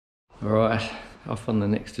Alright, off on the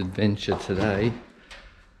next adventure today.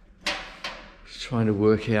 Just trying to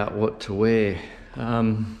work out what to wear.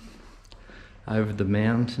 Over the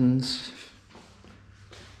mountains,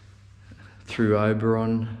 through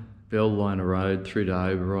Oberon, Bellwiner Road, through to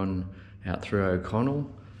Oberon, out through O'Connell.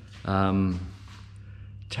 Tarrana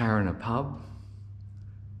pub.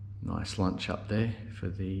 Nice lunch up there for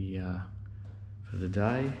the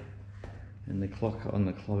day. And the clock on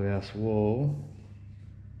the clubhouse wall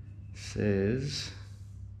says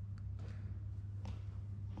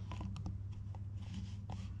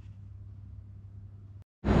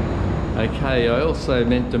okay, I also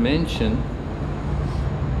meant to mention,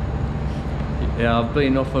 I've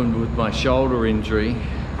been often with my shoulder injury,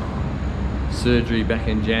 surgery back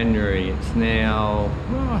in January. It's now,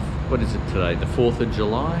 what is it today, the 4th of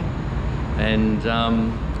July? And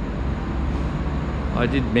I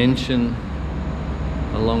did mention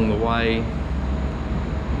along the way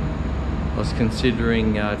I was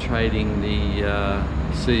considering trading the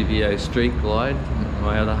CVO Street Glide,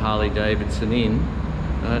 my other Harley Davidson in.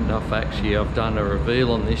 I don't know if actually I've done a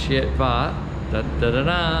reveal on this yet, but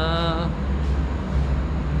da-da-da-da!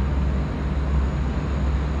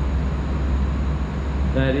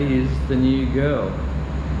 That is the new girl.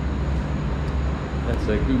 That's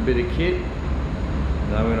a good bit of kit.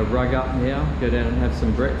 And I'm going to rug up now, go down and have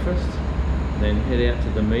some breakfast, then head out to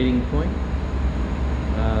the meeting point.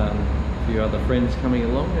 A few other friends coming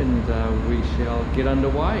along, and we shall get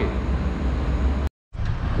underway.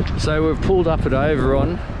 So we've pulled up at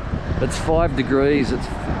Oberon. It's 5 degrees.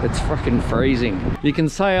 It's fucking freezing. You can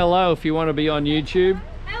say hello if you want to be on YouTube.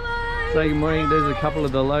 Hello. Say good morning. There's a couple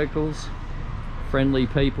of the locals, friendly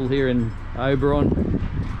people here in Oberon.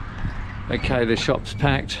 Okay, the shop's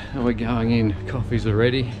packed and we're going in. Coffees are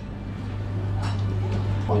ready.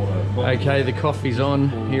 Okay, the coffee's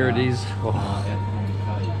on. Here it is. Oh.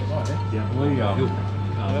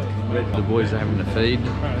 The boys are having a feed.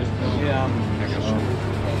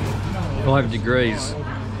 5 degrees.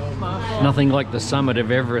 Nothing like the summit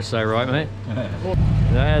of Everest though, right mate?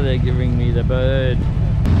 Now they're giving me the bird.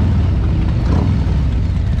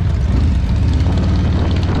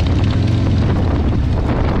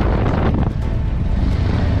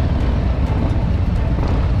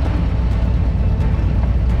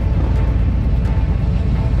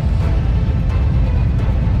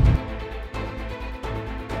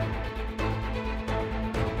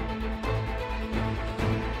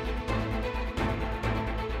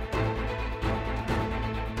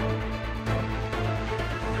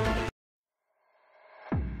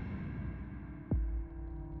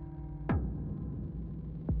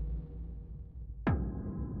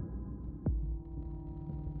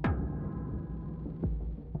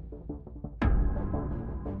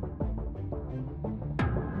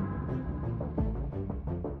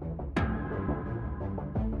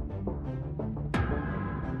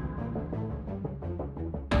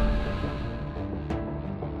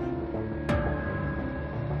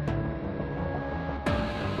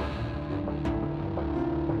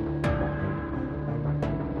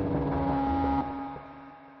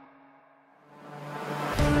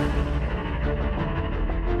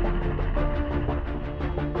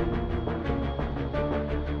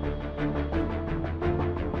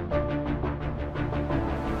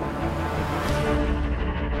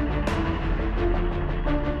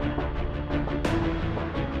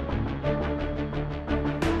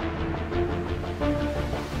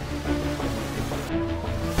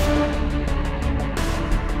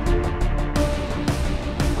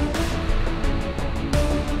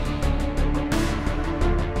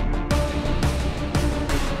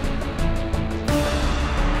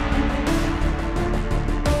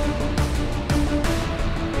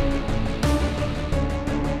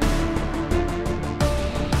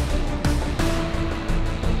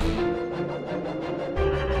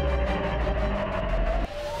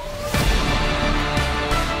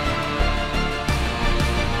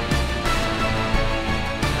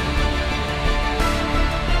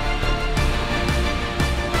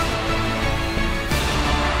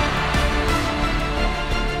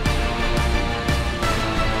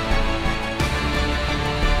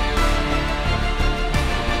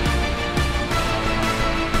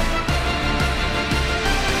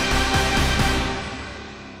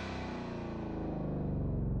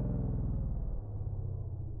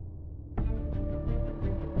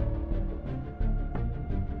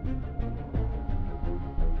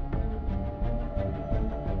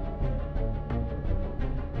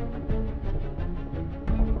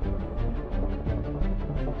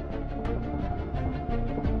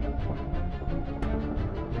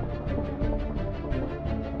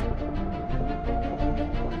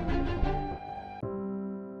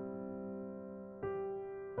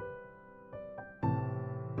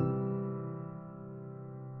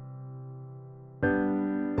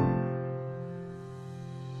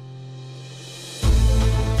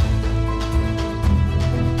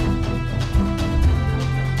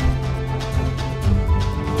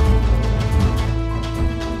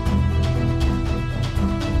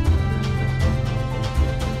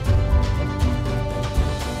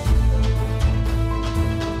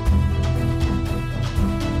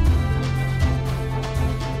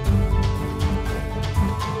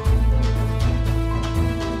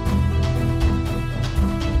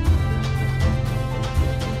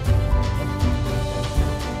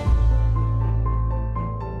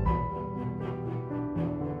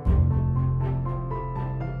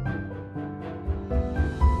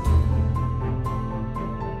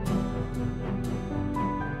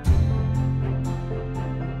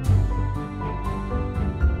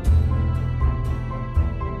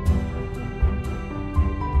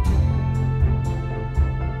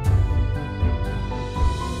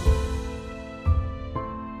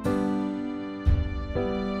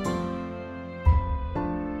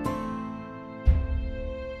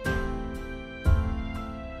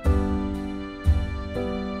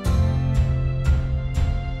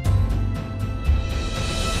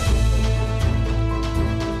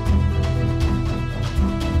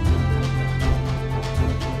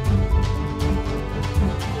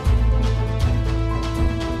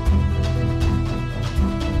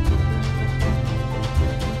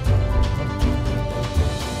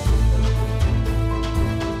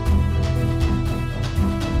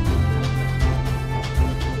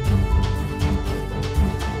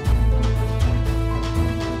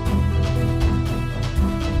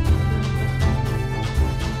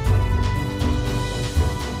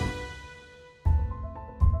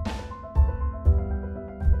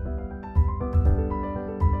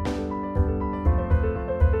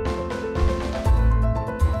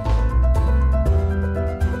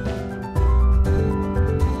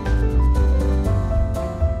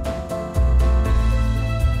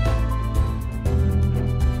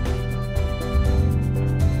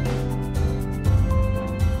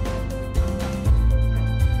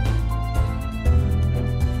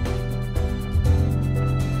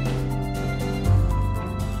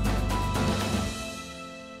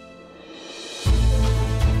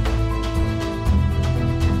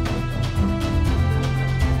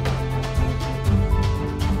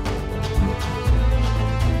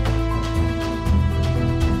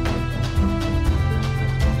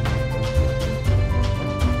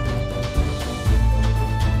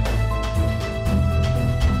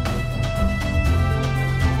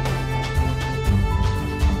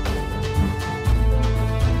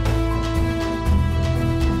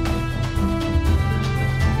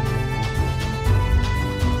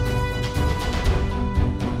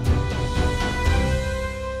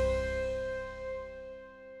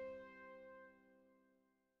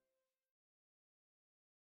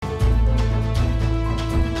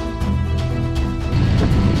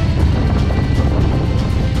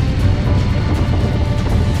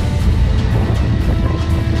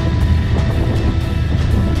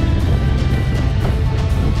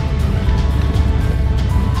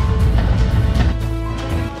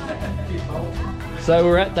 So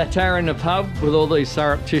we're at the Tarana pub with all these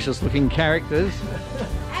surreptitious looking characters.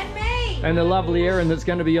 And me! And the lovely Erin that's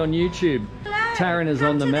going to be on YouTube. Hello. Taryn is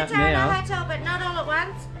on the map Come to the Tarana now. Hotel, but not all at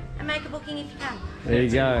once. And make a booking if you can. There you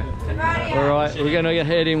go. Rightio. All right, we're going to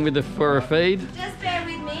head in with for a feed. Just bear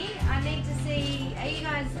with me. I need to see. Are you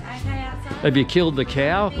guys okay outside? Have you killed the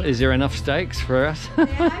cow? Is there enough steaks for us?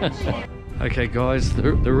 Yeah, Okay guys,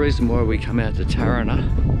 the reason why we come out to Tarana,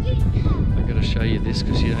 I've got to show you this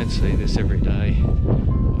because you don't see this every day.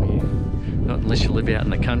 Not unless you live out in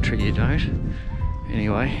the country, you don't.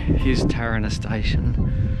 Anyway, here's Tarana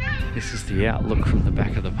Station. This is the outlook from the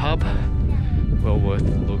back of the pub. Well worth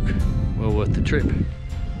the look, well worth the trip.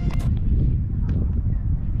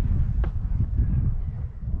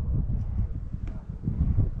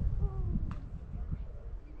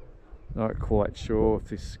 Not quite sure if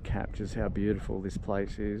this captures how beautiful this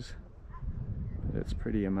place is, but it's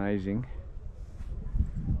pretty amazing.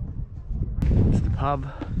 It's the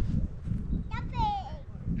pub.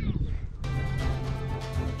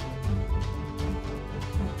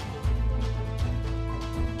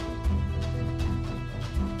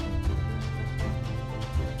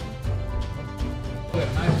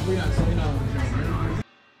 We don't see